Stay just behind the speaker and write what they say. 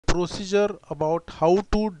procedure about how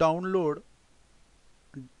to download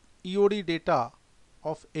EOD data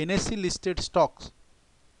of NSE listed stocks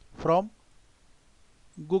from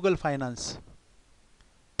Google Finance.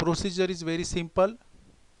 Procedure is very simple.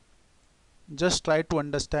 Just try to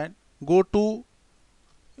understand. Go to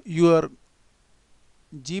your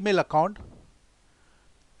Gmail account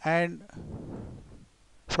and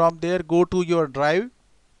from there go to your drive.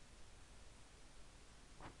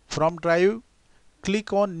 From drive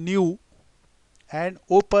click on new and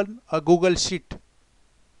open a Google sheet,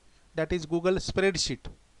 that is Google spreadsheet.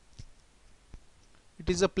 It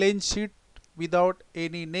is a plain sheet without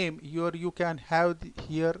any name. Here you can have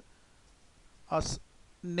here a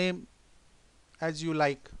name as you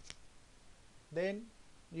like. Then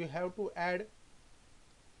you have to add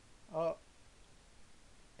a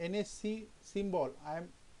NSE symbol. I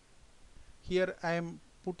am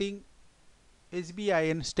putting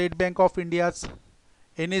SBI and State Bank of India's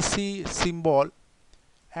NSE symbol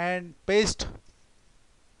and paste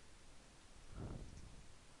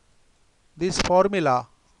this formula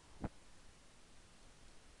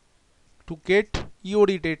to get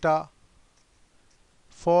EOD data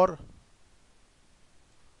for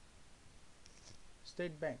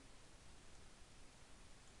State Bank.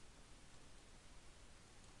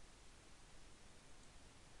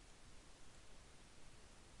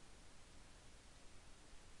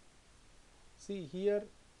 See here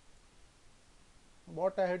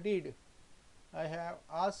what I did. I have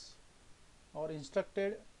asked or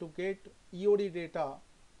instructed to get EOD data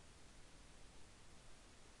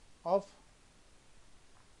of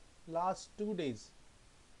last 2 days.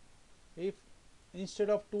 If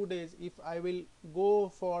instead of 2 days, if I will go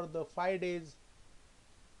for the 5 days,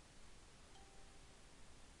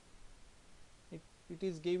 it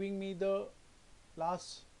is giving me the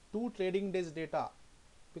last 2 trading days data,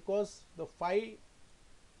 because the 5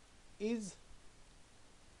 is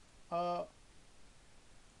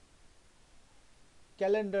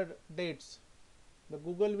calendar dates. The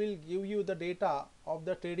Google will give you the data of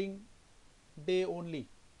the trading day only.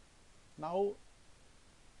 Now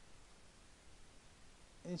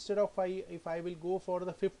instead of 5, if I will go for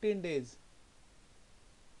the 15 days,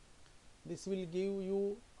 this will give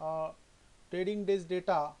you trading days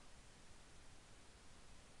data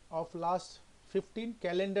of last 15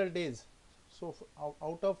 calendar days. So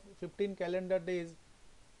out of 15 calendar days,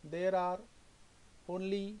 there are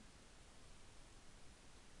only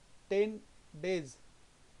 10 days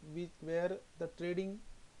where the trading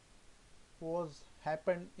was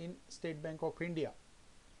happened in State Bank of India.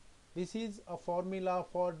 This is a formula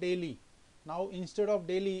for daily. Now instead of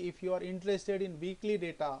daily, if you are interested in weekly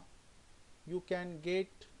data, you can get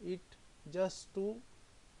it just to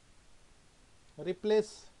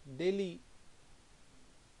replace daily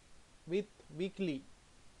with weekly.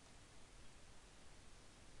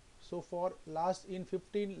 So for last in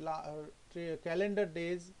 15 calendar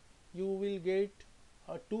days, you will get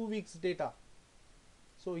 2 weeks data.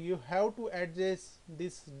 So you have to adjust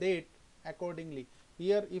this date accordingly.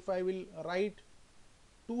 Here if I will write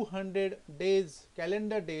 200 days,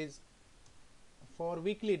 calendar days for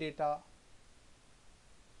weekly data,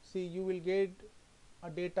 see you will get a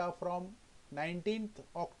data from 19th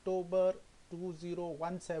October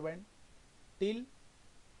 2017 till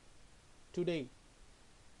today.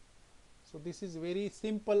 So this is very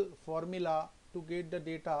simple formula to get the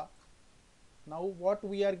data. Now what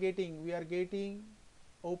we are getting? We are getting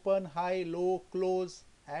open, high, low, close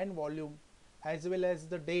and volume, as well as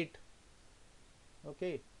the date.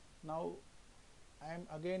 Okay, now I am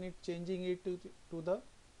again changing it to the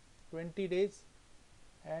 20 days,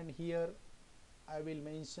 and here I will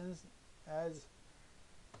mention as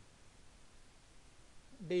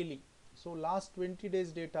daily. So last 20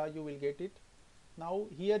 days data you will get it. Now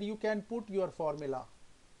here you can put your formula,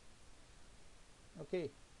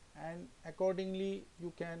 okay, and accordingly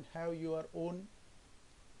you can have your own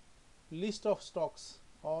list of stocks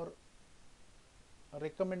or a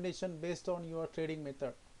recommendation based on your trading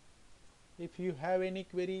method. If you have any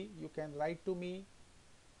query, you can write to me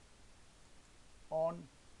on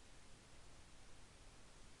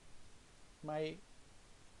my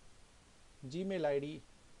Gmail ID,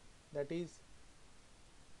 that is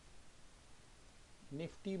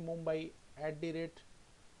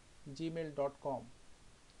niftymumbai@gmail.com.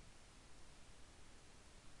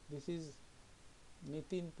 This is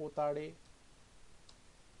Nitin Potade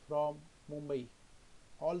from Mumbai.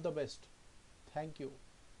 All the best. Thank you.